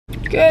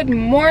Good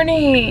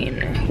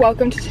morning!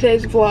 Welcome to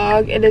today's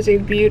vlog. It is a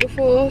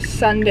beautiful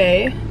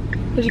Sunday.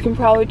 As you can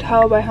probably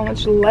tell by how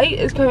much light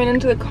is coming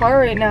into the car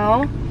right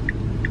now.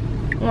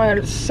 Oh my god,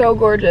 it's so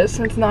gorgeous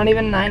and it's not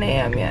even 9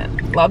 a.m. yet.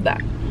 Love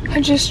that.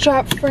 I just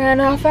dropped Fran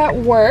off at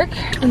work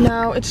and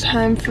now it's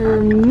time for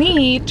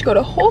me to go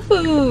to Whole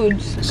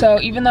Foods.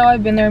 So even though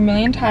I've been there a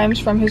million times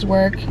from his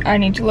work, I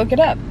need to look it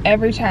up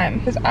every time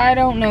because I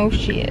don't know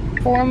shit.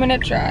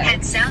 4-minute drive.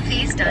 Head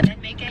southeast on and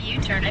make a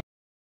U-turn.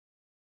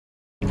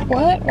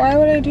 What? Why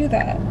would I do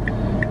that?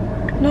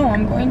 No,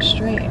 I'm going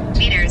straight.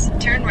 Meters,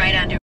 turn right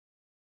onto.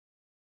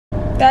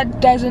 That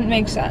doesn't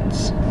make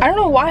sense. I don't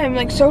know why I'm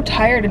like so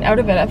tired and out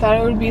of it. I thought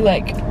I would be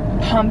like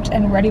pumped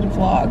and ready to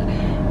vlog.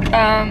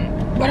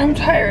 But I'm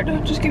tired.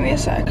 Just give me a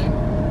sec.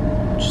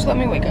 Just let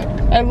me wake up.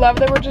 I love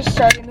that we're just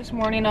starting this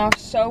morning off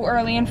so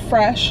early and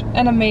fresh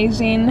and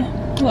amazing.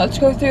 Let's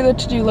go through the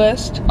to-do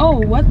list. Oh,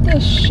 what the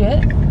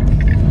shit?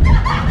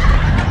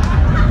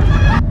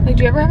 Like,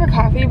 do you ever have a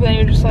coffee but then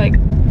you're just like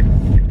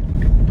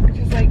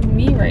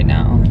me right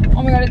now?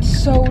 Oh my god,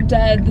 it's so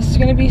dead. This is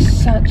gonna be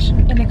such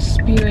an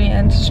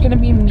experience. It's gonna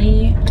be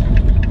me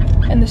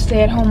and the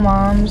stay-at-home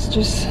moms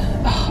just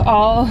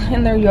all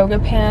in their yoga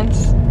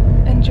pants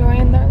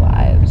enjoying their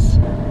lives.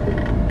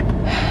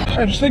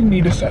 I just like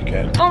need a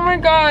second. Oh my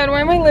god,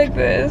 why am I like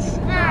this?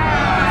 Why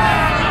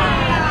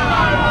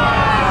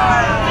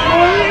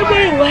am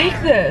I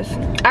like this?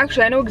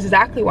 Actually, I know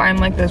exactly why I'm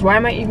like this. Why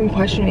am I even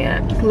questioning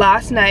it?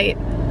 Last night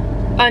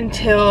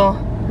until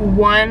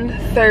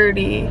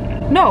 1:30.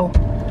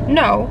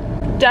 No,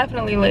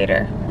 definitely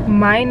later.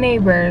 My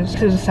neighbors,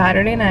 it was a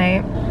Saturday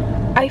night,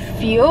 I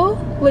feel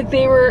like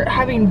they were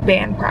having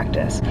band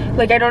practice.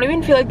 Like, I don't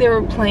even feel like they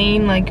were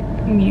playing like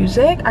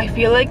music. I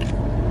feel like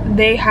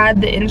they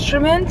had the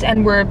instruments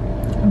and were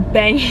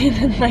banging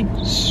and like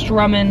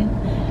strumming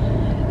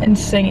and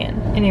singing.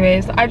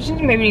 Anyways, I just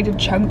maybe need to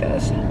chug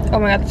this. Oh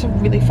my god, that's a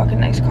really fucking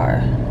nice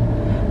car.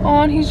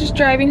 Oh, and he's just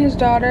driving his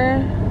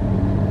daughter.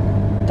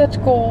 That's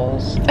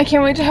goals. I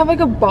can't wait to have like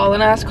a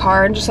ballin' ass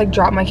car and just like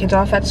drop my kids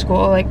off at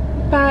school. Like,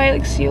 bye,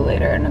 like see you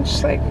later. And it's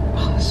just like,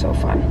 oh, so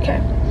fun. Okay.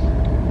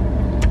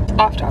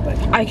 Off topic.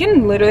 I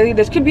can literally,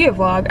 this could be a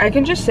vlog. I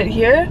can just sit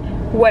here,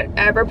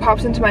 whatever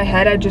pops into my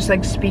head, I just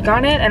like speak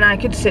on it, and I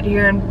could sit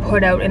here and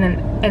put out in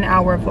an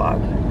hour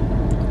vlog.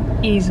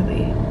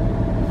 Easily.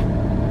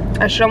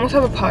 I should almost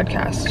have a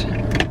podcast.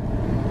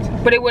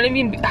 But it wouldn't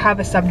even have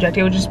a subject.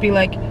 It would just be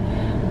like,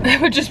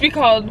 it would just be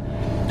called,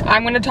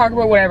 I'm gonna talk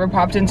about whatever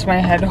popped into my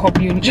head. Hope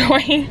you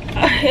enjoy.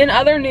 In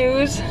other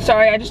news,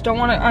 sorry, I just don't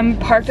wanna, I'm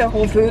parked at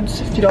Whole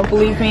Foods, if you don't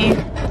believe me.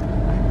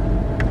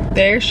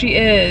 There she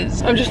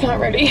is. I'm just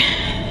not ready.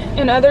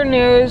 In other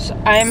news,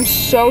 I'm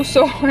so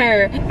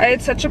tired. I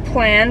had such a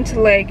plan to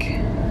like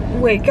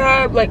wake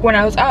up, like when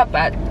I was up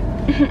at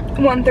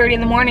 1:30 in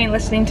the morning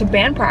listening to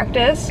band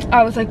practice.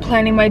 I was like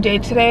planning my day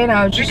today and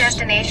I was just— Your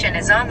destination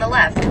is on the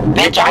left.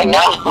 Bitch, I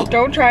know.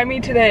 Don't try me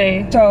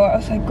today. So I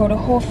was like, go to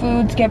Whole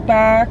Foods, get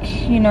back,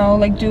 you know,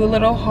 like do a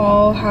little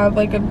haul, have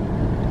like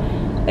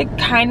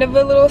kind of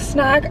a little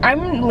snack.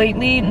 I'm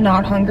lately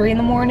not hungry in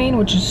the morning,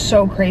 which is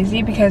so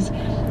crazy because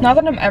not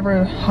that I'm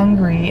ever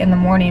hungry in the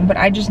morning, but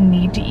I just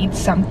need to eat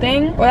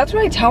something. Well, that's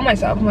what I tell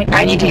myself. I'm like,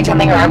 I need to eat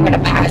something or I'm gonna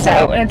pass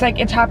out. And it's like,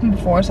 it's happened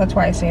before, so that's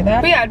why I say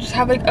that. But yeah, just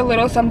have like a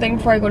little something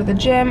before I go to the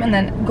gym, and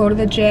then go to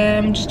the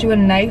gym, just do a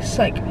nice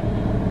like,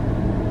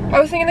 I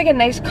was thinking like a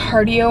nice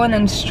cardio and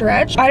then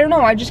stretch. I don't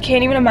know, I just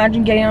can't even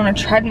imagine getting on a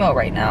treadmill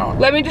right now.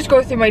 Let me just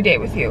go through my day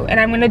with you. And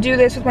I'm gonna do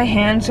this with my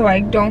hand so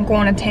I don't go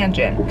on a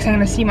tangent. Because I'm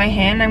gonna see my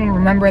hand, I'm gonna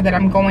remember that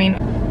I'm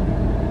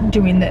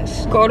doing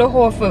this. Go to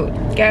Whole Foods,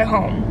 get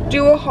home,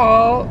 do a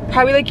haul,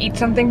 probably like eat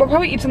something, but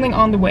probably eat something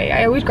on the way.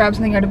 I always grab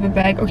something out of a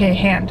bag. Okay,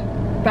 hand,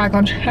 back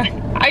on track.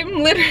 I'm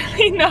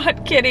literally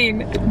not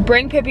kidding.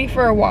 Bring Pippi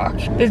for a walk.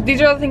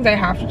 These are all the things I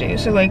have to do.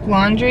 So like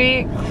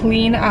laundry,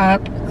 clean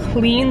up,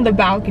 clean the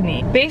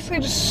balcony. Basically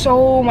just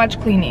so much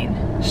cleaning.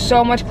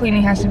 So much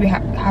cleaning has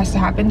to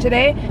happen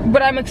today.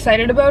 But I'm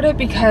excited about it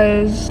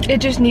because it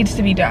just needs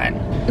to be done.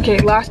 Okay,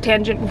 last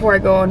tangent before I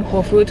go on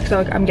Whole Foods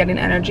because I'm getting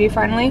energy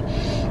finally.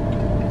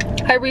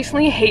 I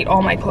recently hate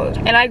all my clothes.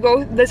 And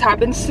this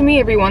happens to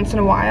me every once in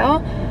a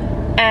while.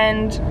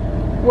 And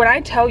when I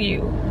tell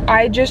you,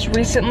 I just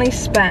recently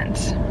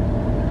spent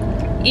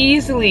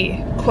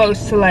easily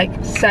close to like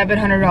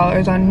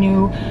 $700 on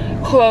new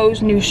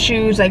clothes, new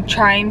shoes, like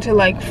trying to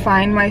like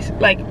find my,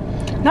 like,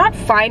 not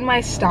find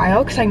my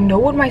style, because I know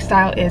what my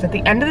style is. At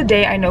the end of the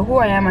day, I know who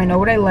I am, I know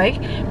what I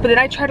like, but then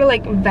I try to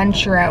like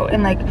venture out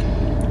and like,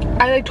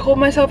 I like told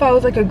myself I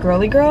was like a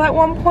girly girl at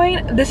one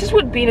point. This is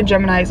what being a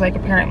Gemini is like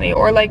apparently.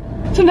 Or like,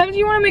 sometimes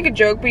you want to make a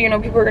joke, but you know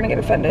people are gonna get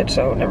offended,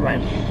 so never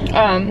mind.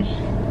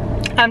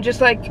 I'm just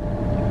like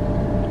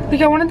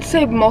I wanted to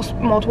say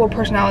multiple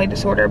personality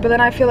disorder, but then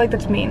I feel like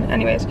that's mean.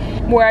 Anyways,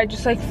 where I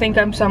just like think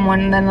I'm someone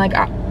and then like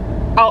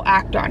I'll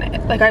act on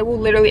it. Like I will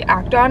literally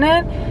act on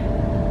it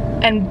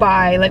and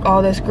buy like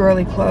all this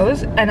girly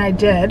clothes, and I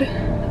did.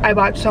 I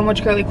bought so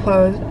much girly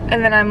clothes,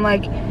 and then I'm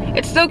like,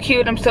 it's still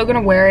cute, I'm still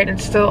gonna wear it,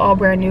 it's still all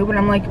brand new, but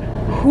I'm like,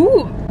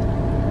 who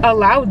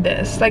allowed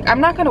this. Like,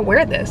 I'm not gonna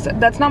wear this.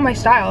 That's not my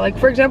style. Like,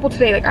 for example,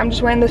 today, like, I'm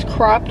just wearing this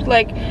cropped,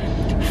 like,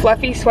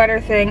 fluffy sweater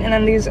thing, and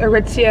then these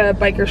Aritzia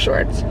biker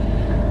shorts.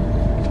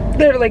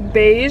 They're like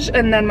beige,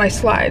 and then my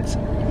slides.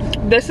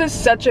 This is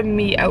such a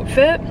me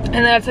outfit. And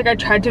then it's like I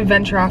tried to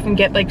venture off and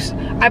get like,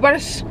 I bought a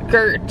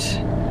skirt.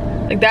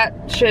 Like, that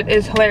shit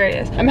is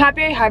hilarious. I'm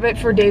happy I have it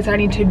for days I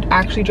need to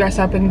actually dress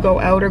up and go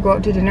out or go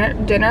out to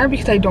dinner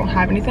because I don't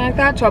have anything like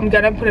that. So I'm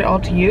gonna put it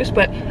all to use,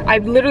 but I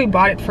literally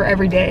bought it for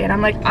every day. And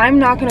I'm like, I'm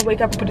not gonna wake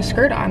up and put a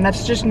skirt on.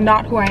 That's just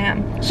not who I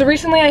am. So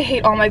recently I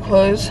hate all my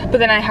clothes, but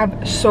then I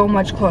have so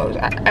much clothes.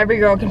 Every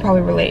girl can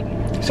probably relate.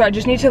 So I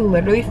just need to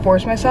literally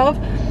force myself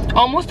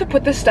almost to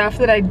put the stuff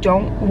that I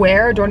don't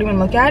wear or don't even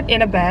look at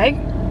in a bag.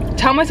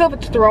 Tell myself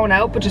it's thrown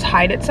out, but just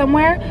hide it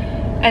somewhere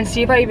and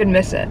see if I even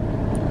miss it.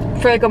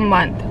 For like a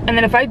month, and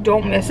then if I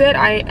don't miss it,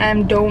 I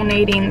am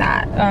donating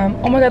that.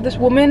 Oh my god, this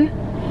woman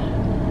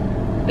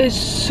is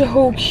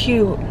so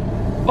cute.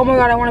 Oh my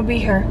god, I want to be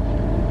her.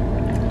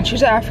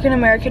 She's an African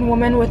American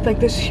woman with like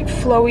this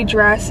flowy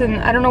dress,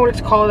 and I don't know what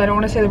it's called, I don't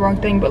want to say the wrong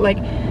thing, but like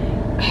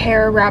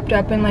hair wrapped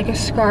up in like a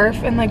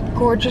scarf and like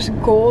gorgeous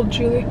gold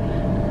jewelry.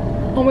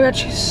 Oh my god,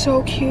 she's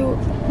so cute.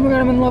 Oh my god,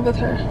 I'm in love with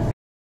her.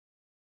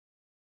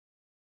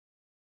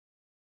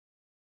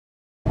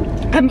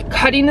 I'm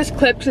cutting this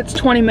clip because it's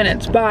 20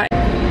 minutes. Bye.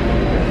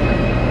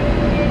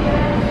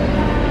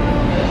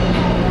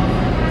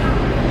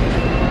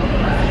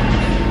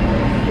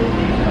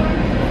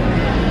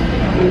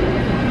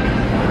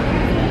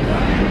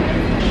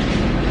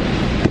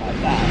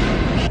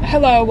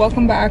 Hello,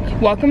 welcome back.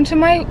 Welcome to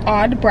my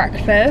odd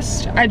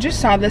breakfast. I just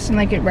saw this and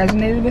like it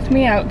resonated with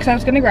me out because I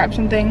was gonna grab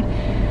something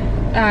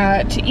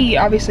to eat.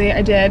 Obviously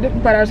I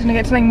did, but I was gonna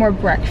get something more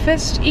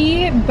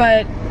breakfast-y,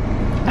 but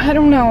I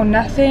don't know,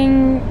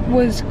 nothing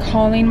was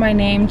calling my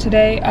name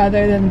today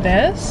other than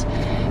this.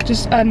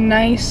 Just a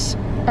nice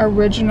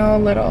original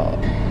little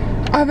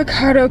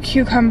avocado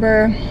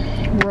cucumber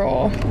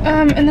roll.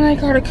 And then I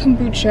got a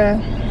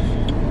kombucha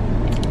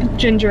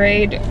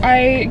gingerade.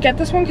 I get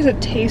this one because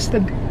it tastes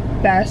the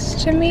best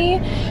to me,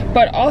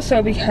 but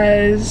also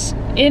because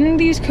in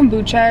these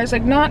kombuchas,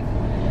 like not,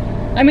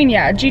 I mean,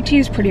 yeah, GT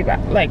is pretty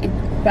bad, like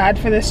bad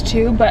for this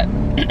too, but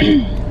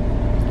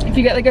if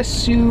you get like a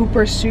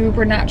super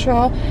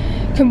natural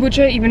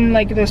kombucha, even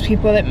like those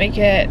people that make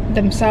it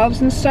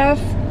themselves and stuff,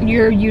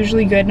 you're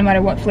usually good no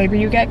matter what flavor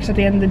you get, because at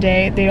the end of the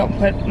day they don't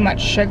put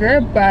much sugar.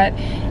 But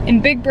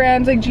in big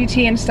brands like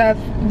GT and stuff,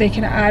 they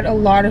can add a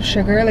lot of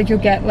sugar. Like you'll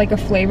get like a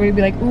flavor, you'll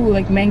be like, ooh,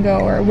 like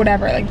mango or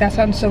whatever, like that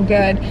sounds so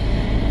good,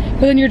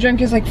 but then your drink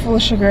is like full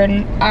of sugar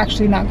and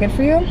actually not good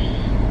for you.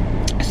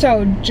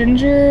 So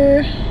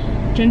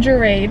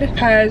Gingerade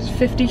has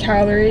 50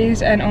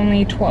 calories and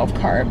only 12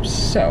 carbs,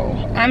 so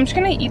I'm just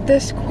gonna eat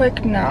this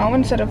quick now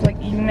instead of like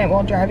eating it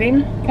while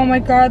driving. Oh my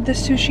god,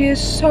 this sushi is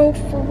so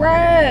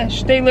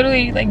fresh. They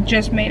literally like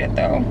just made it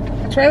though.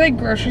 That's why like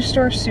grocery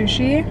store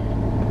sushi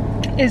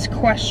is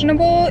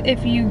questionable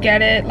if you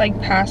get it like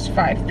past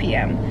 5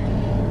 p.m.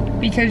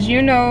 because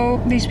you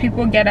know these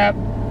people get up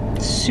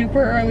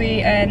super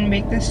early and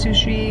make this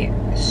sushi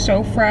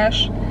so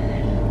fresh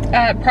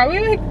at probably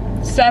like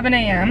 7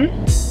 a.m.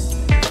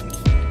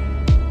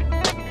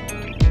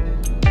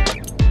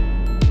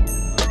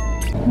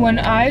 When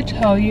I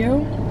tell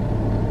you,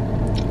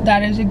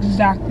 that is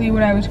exactly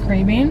what I was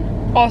craving.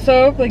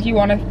 Also, if like you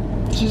want to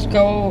just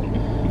go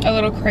a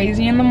little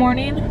crazy in the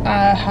morning,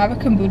 have a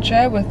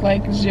kombucha with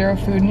like 0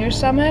 food in your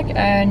stomach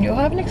and you'll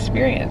have an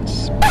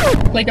experience.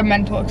 Like a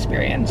mental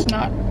experience,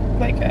 not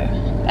like a,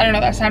 I don't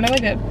know, that sounded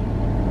like a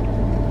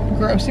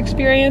gross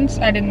experience.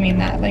 I didn't mean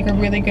that, like a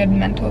really good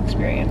mental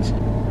experience.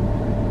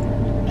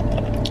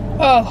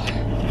 Oh.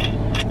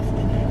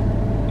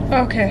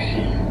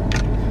 Okay.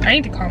 I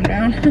need to calm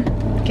down.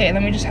 Okay,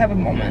 let me just have a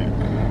moment.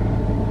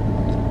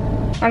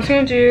 I'm just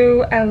gonna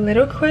do a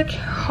little quick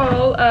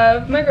haul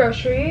of my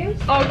groceries.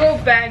 I'll go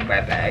bag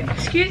by bag.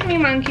 Excuse me,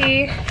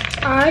 monkey.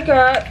 I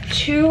got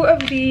 2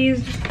 of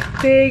these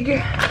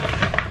big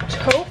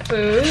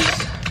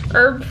tofus,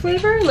 herb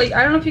flavor. Like,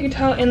 I don't know if you can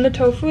tell in the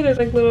tofu, there's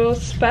like little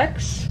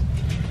specks.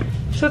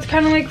 So it's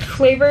kind of like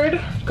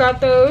flavored. Got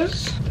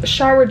those.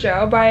 Shower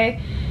gel by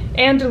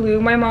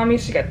Andalou. My mom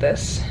used to get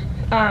this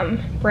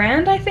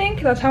brand, I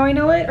think. That's how I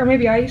know it. Or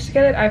maybe I used to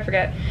get it. I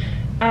forget.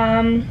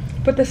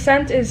 But the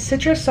scent is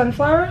citrus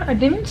sunflower. I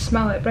didn't even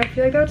smell it, but I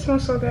feel like that would smell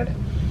so good.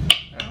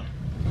 Oh.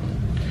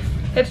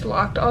 It's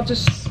locked. I'll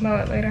just smell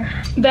it later.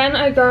 Then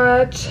I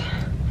got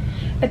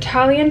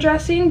Italian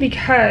dressing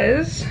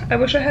because I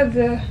wish I had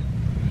the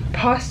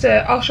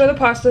pasta. I'll show the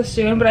pasta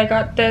soon, but I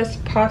got this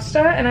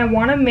pasta and I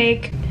want to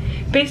make,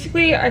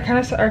 basically I kind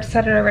of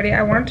said it already,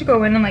 I wanted to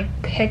go in and like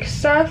pick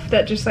stuff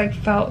that just like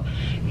felt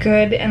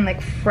good and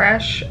like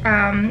fresh,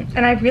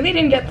 and I really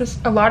didn't get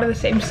a lot of the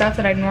same stuff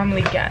that I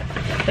normally get.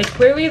 Like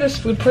clearly this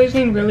food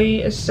poisoning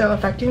really is still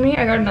affecting me.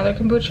 I got another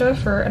kombucha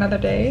for another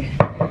day.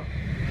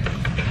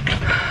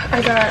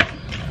 I got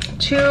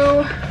 2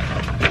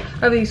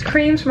 of these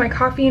creams for my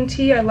coffee and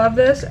tea. I love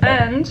this.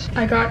 And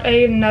I got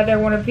another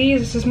one of these.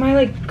 This is my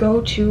like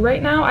go-to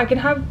right now. I can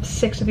have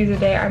 6 of these a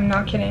day. I'm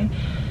not kidding.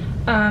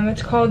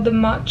 It's called the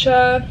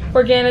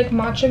Organic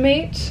Matcha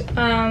Mate.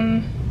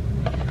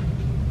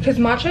 Because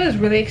matcha is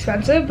really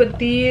expensive, but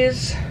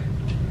these,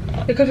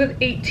 it comes with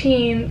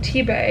 18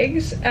 tea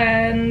bags,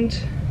 and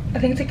I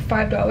think it's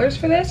like $5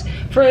 for this.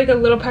 For like a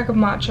little pack of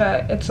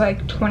matcha, it's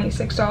like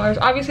 $26.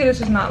 Obviously this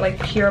is not like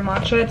pure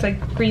matcha, it's like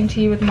green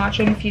tea with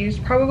matcha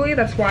infused probably,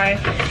 that's why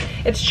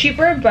it's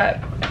cheaper, but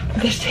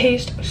this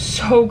tastes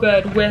so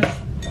good with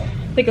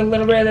like a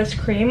little bit of this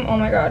cream. Oh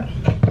my god,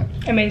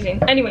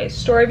 amazing. Anyways,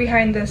 story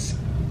behind this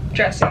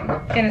dressing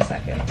in a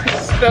second. I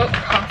spilled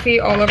coffee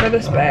all over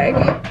this bag.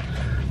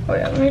 Oh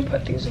yeah, let me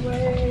put these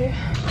away.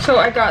 So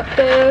I got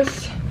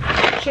this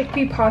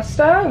chickpea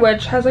pasta,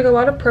 which has like a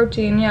lot of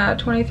protein. Yeah,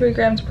 23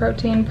 grams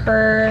protein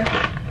per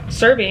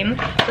serving.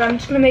 But I'm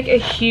just gonna make a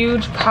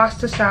huge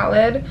pasta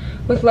salad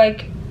with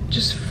like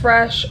just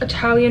fresh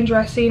Italian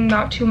dressing,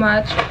 not too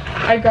much.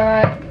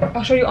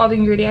 I'll show you all the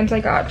ingredients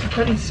I got to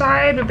put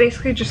inside, but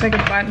basically just like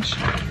a bunch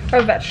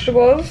of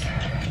vegetables.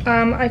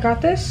 I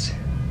got this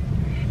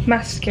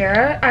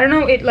mascara. I don't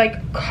know, it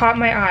like caught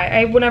my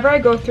eye. Whenever I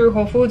go through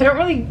Whole Foods, I don't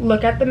really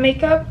look at the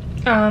makeup,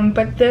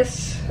 but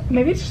this,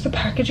 maybe it's just the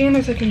packaging.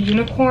 There's like a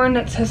unicorn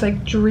that says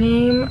like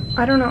dream,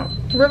 I don't know,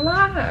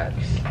 relax.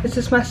 It's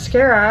this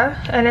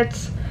mascara, and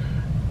it's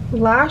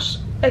lash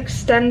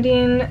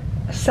extending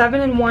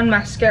 7-in-1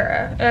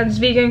 mascara, and it's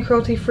vegan,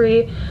 cruelty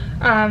free,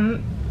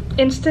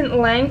 instant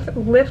length,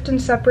 lift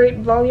and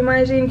separate,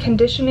 volumizing,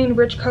 conditioning,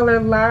 rich color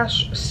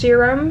lash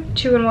serum,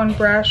 2-in-1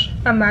 brush,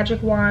 a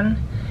magic wand,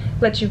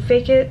 lets you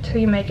fake it till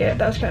you make it.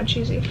 That was kind of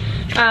cheesy,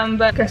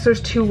 but I guess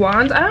there's 2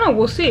 wands. I don't know,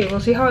 we'll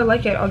see how I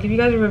like it. I'll give you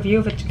guys a review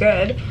if it's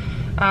good.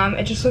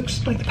 It just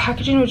looks like, the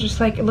packaging was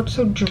just like, it looked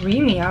so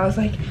dreamy. I was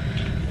like,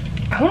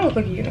 I want to look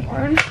like a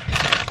unicorn.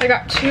 I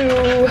got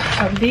 2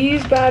 of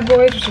these bad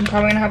boys, which I'm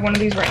probably gonna have one of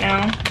these right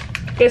now.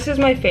 This is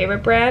my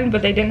favorite brand,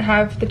 but they didn't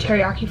have the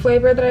teriyaki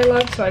flavor that I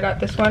love, so I got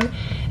this one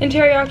in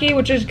teriyaki,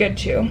 which is good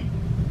too.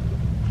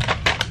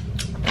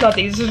 Love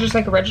these. These are just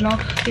like original.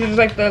 These are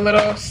like the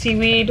little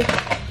seaweed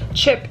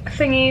chip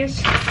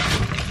thingies.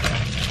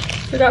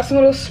 We got some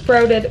little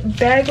sprouted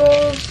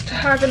bagels to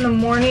have in the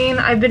morning.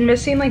 I've been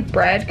missing like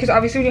bread, because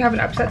obviously when you have an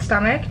upset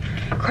stomach,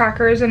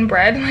 crackers and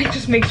bread like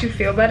just makes you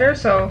feel better.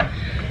 So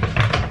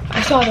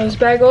I saw those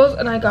bagels,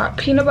 and I got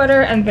peanut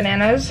butter and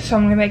bananas, so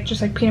I'm gonna make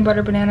just like peanut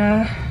butter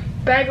banana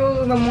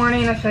bagels in the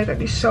morning. I feel like that'd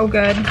be so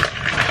good.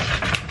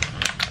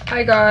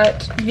 I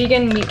got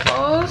vegan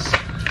meatballs,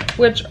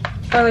 which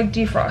are like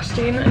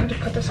defrosting. I need to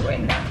put this away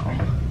now.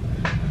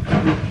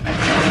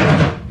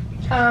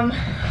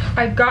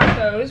 I got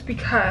those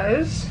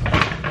because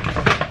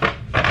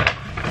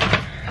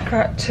I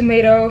got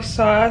tomato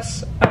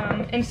sauce.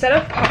 Instead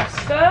of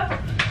pasta,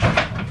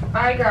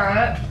 I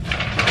got,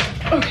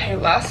 okay,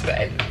 last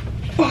bag.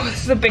 Oh,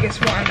 this is the biggest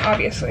one,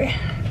 obviously.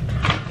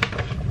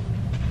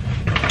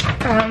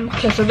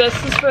 Okay, so this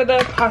is for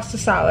the pasta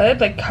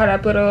salad, like cut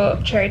up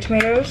little cherry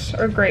tomatoes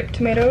or grape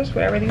tomatoes,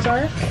 whatever these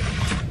are.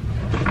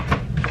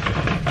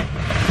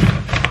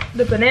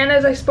 The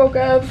bananas I spoke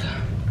of.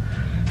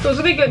 Those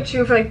will be good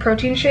too for like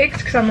protein shakes,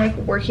 because I'm like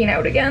working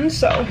out again,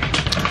 so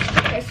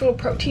nice little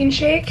protein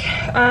shake.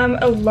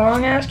 A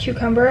long ass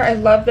cucumber. I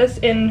love this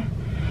in,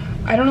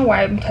 I don't know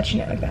why I'm touching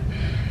it like that.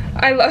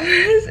 I love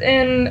this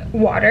in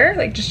water,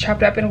 like just chop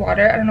it up in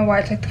water. I don't know why,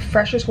 it's like the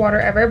freshest water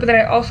ever, but then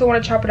I also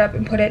want to chop it up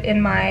and put it in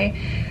my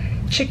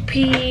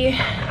chickpea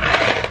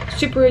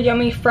super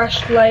yummy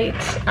fresh light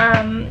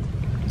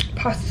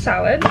pasta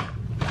salad.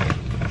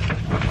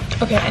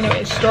 Okay,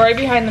 anyways, story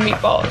behind the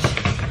meatballs.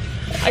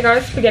 I got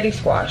a spaghetti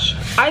squash.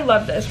 I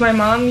love this. My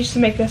mom used to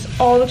make this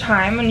all the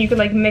time, and you could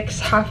like mix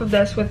half of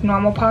this with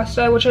normal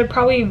pasta, which I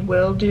probably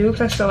will do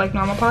because I still like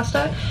normal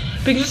pasta.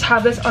 But you can just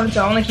have this on its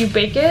own, like you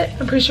bake it.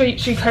 I'm pretty sure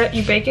you cut it,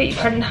 you bake it, you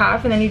cut it in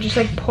half, and then you just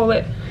like pull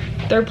it.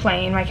 They're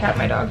playing, my cat,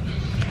 my dog.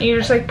 And you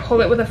just like pull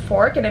it with a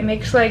fork, and it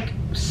makes like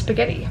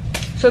spaghetti.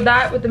 So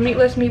that with the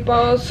meatless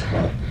meatballs.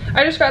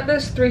 I just got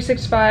this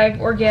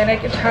 365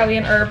 organic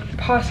Italian herb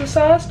pasta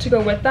sauce to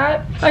go with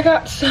that. I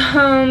got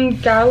some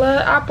Gala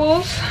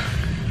apples.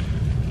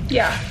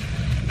 Yeah,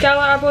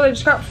 Gala apple, I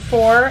just got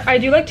 4. I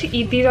do like to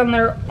eat these on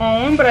their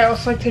own, but I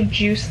also like to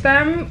juice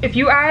them. If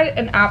you add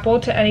an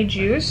apple to any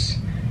juice,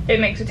 it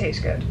makes it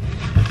taste good.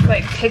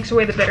 Like, takes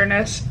away the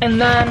bitterness.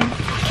 And then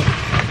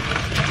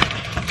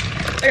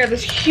I got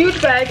this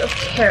huge bag of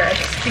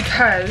carrots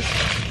because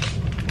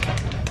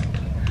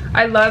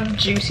I love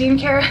juicing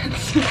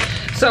carrots.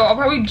 So I'll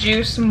probably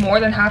juice more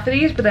than half of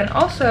these, but then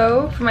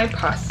also for my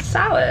pasta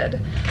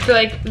salad. So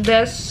like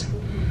this.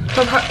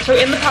 So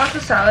in the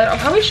pasta salad, I'll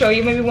probably show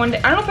you maybe one day.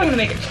 I don't know if I'm gonna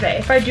make it today.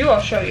 If I do, I'll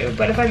show you.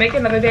 But if I make it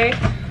another day,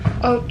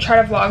 I'll try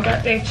to vlog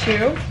that day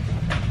too.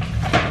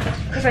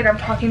 Because like I'm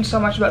talking so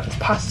much about this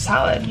pasta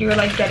salad. You're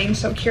like getting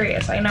so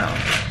curious, I know.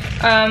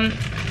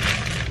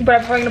 But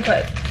I'm probably gonna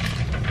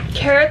put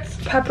carrots,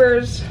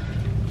 peppers,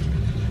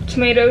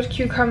 tomatoes,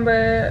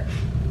 cucumber,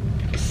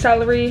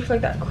 celery for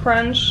like that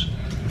crunch,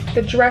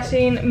 The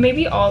dressing,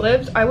 maybe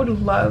olives. I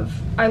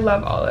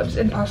love olives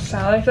in pasta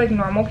salad. I feel like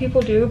normal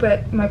people do,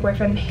 but my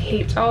boyfriend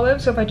hates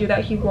olives, so if I do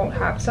that, he won't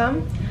have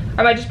some.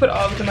 I might just put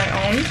olives in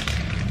my own.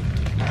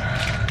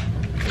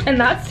 And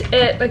that's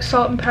it, like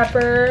salt and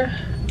pepper.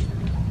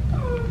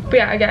 But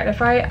yeah, again,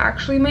 if I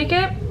actually make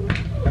it,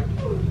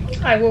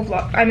 I will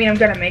vlog. I mean, I'm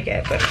gonna make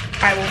it, but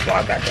I will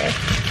vlog that day.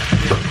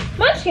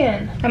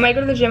 Munchkin! I might go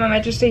to the gym, I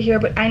might just stay here,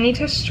 but I need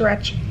to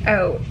stretch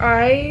out.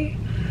 I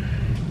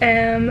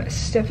am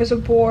stiff as a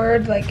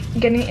board. Like,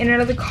 getting in and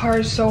out of the car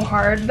is so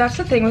hard. That's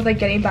the thing with like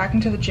getting back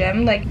into the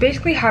gym. Like,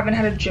 basically haven't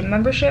had a gym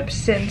membership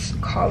since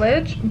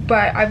college,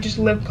 but I've just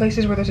lived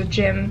places where there's a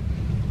gym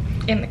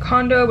in the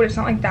condo, but it's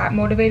not like that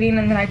motivating.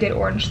 And then I did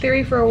Orange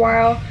Theory for a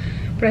while,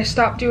 but I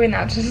stopped doing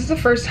that. So this is the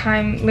first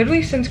time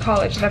literally since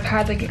college that I've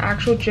had like an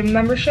actual gym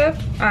membership,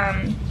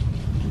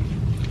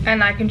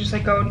 and I can just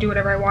like go and do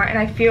whatever I want, and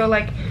I feel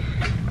like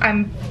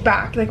I'm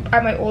back like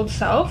at my old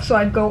self. So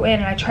I go in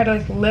and I try to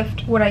like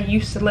lift what I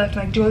used to lift,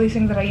 and like do all these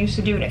things that I used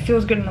to do, and it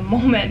feels good in the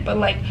moment, but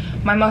like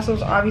my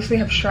muscles obviously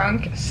have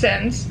shrunk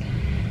since.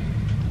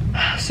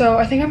 So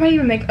I think I might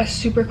even make a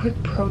super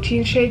quick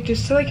protein shake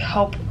just to like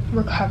help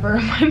recover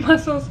my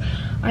muscles.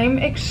 I'm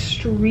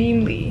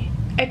extremely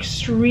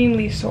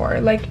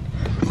sore. Like,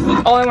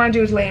 all I want to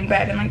do is lay in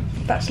bed, and like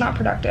that's not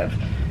productive.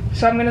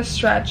 So I'm gonna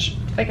stretch,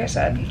 like I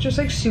said, just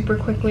like super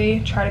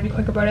quickly, try to be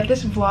quick about it.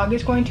 This vlog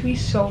is going to be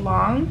so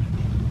long.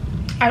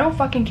 I don't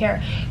fucking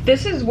care.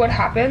 This is what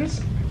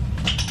happens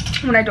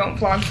when I don't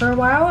vlog for a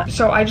while.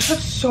 So I just have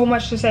so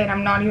much to say, and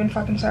I'm not even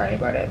fucking sorry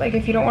about it. Like,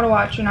 if you don't want to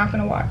watch, you're not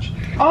gonna watch.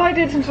 All I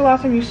did since the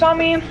last time you saw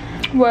me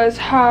was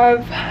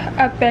have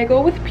a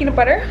bagel with peanut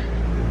butter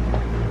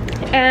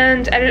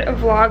and edit a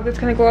vlog that's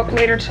gonna go up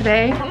later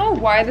today. I don't know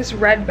why this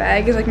red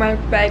bag is like my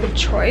bag of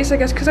choice. I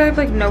guess because I have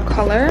like no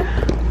color.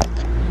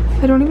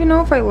 I don't even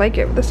know if I like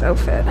it with this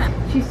outfit.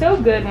 She's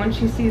so good when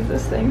she sees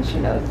this thing. She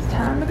knows it's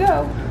time to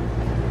go.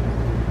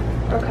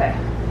 Okay.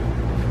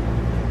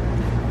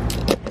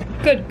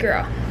 Good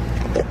girl.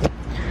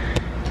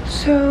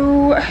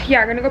 So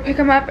yeah, I'm gonna go pick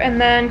him up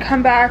and then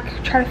come back,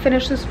 try to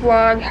finish this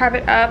vlog, have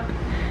it up.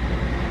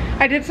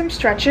 I did some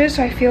stretches,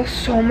 so I feel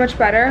so much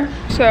better.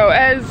 So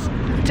as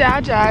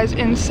Jaja's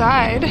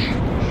inside,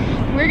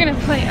 we're gonna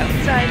play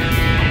outside.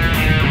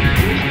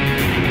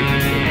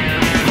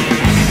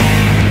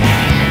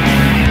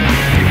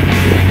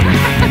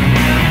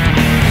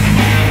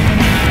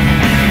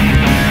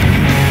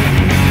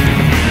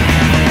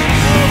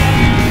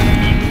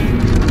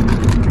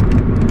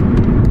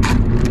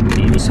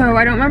 So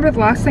I don't remember the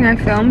last thing I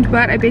filmed,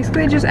 but I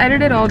basically just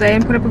edited all day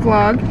and put up a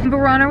vlog. But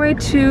we're on our way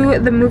to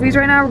the movies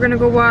right now. We're gonna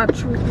go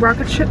watch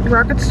Rocket Star.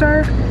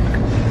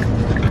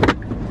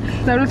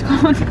 Is that what it's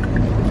called?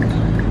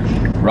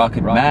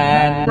 Rocket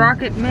Man.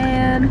 Rocket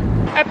Man.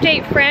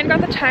 Update, Fran got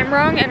the time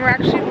wrong and we're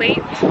actually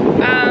late.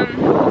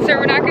 So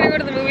we're not gonna go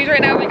to the movies right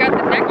now. We got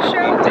the next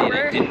show. Update,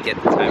 I didn't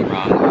get the time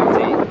wrong.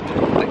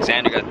 Update,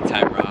 Alexander got the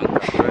time wrong.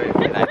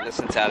 And I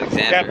listened to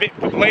Alexander.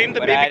 Yeah, blame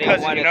the baby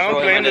cousin, you know?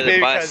 Blame the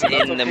baby cousin.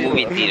 In the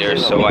movie theater,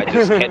 so I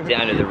just kept it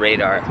under the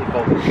radar. So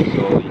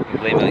you can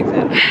blame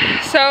Alexander.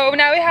 So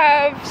now we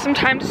have some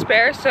time to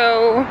spare,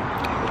 so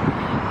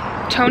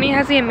Tony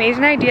has the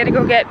amazing idea to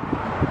go get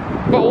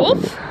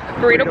bowls,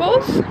 burrito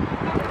bowls.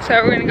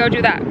 So we're gonna go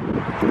do that.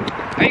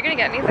 Are you gonna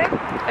get anything?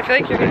 I feel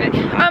like you're gonna.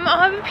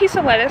 I'll have a piece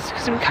of lettuce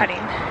because I'm cutting.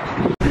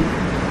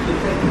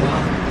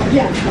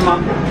 Yeah, come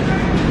on.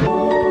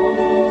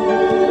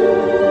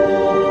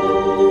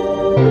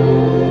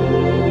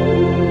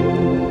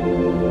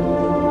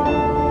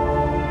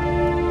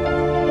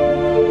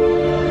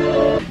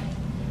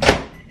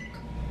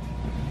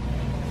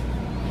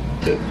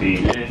 The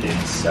feeling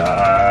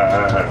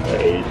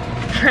inside.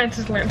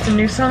 Francis learned some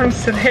new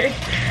songs today.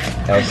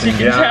 Elton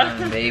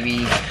John,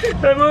 baby.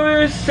 That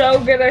movie was so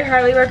good. I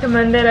highly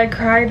recommend it. I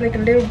cried like a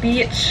little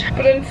bitch.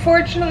 But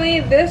unfortunately,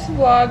 this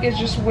vlog is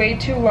just way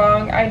too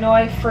long. I know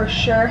I for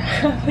sure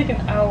have like an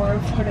hour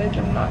of footage.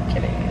 I'm not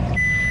kidding.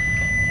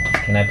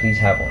 Can I please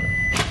have one?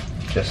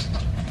 Just,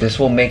 this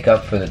will make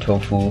up for the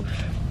tofu,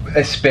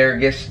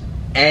 asparagus,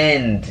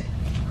 and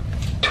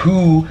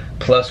 2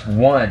 +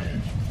 1.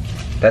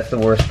 That's the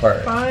worst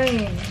part.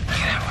 Fine. I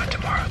have one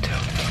tomorrow too.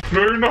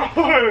 No, you're not.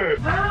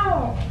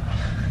 Ow!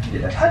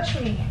 Yeah. Touch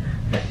me.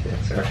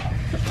 That's right.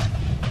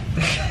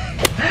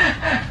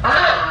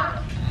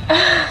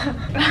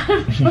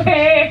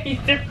 Wait,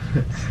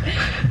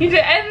 you need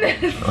to end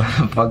this. Why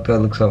the fuck do I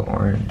look so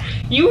orange?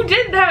 You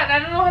did that. I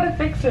don't know how to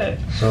fix it.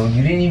 So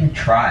you didn't even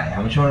try.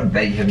 How much you want to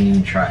bet you haven't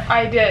even tried?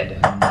 I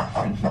did.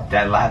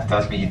 That laugh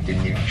tells me you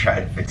didn't even try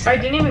to fix it. I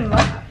didn't even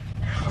laugh.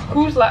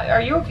 Who's laughing?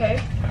 Are you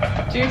okay?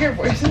 Do you hear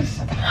voices?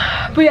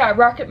 But yeah,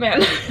 Rocket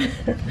Man.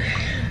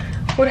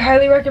 Would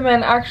highly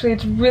recommend. Actually,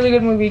 it's a really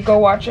good movie. Go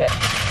watch it.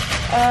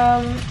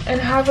 And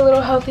have a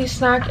little healthy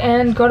snack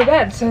and go to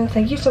bed. So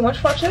thank you so much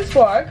for watching this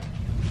vlog.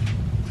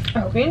 I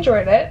hope you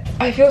enjoyed it.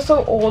 I feel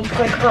so old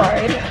because I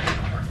cried.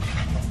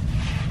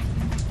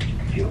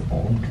 You feel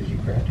old because you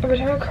cried? Every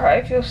time I cry,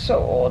 I feel so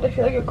old. I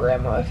feel like a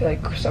grandma. I feel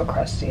like so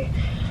crusty.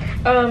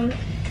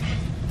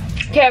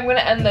 Okay, I'm gonna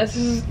end this.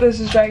 This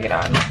is dragging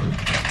on.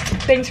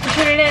 Thanks for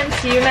tuning in.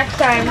 See you next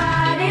time.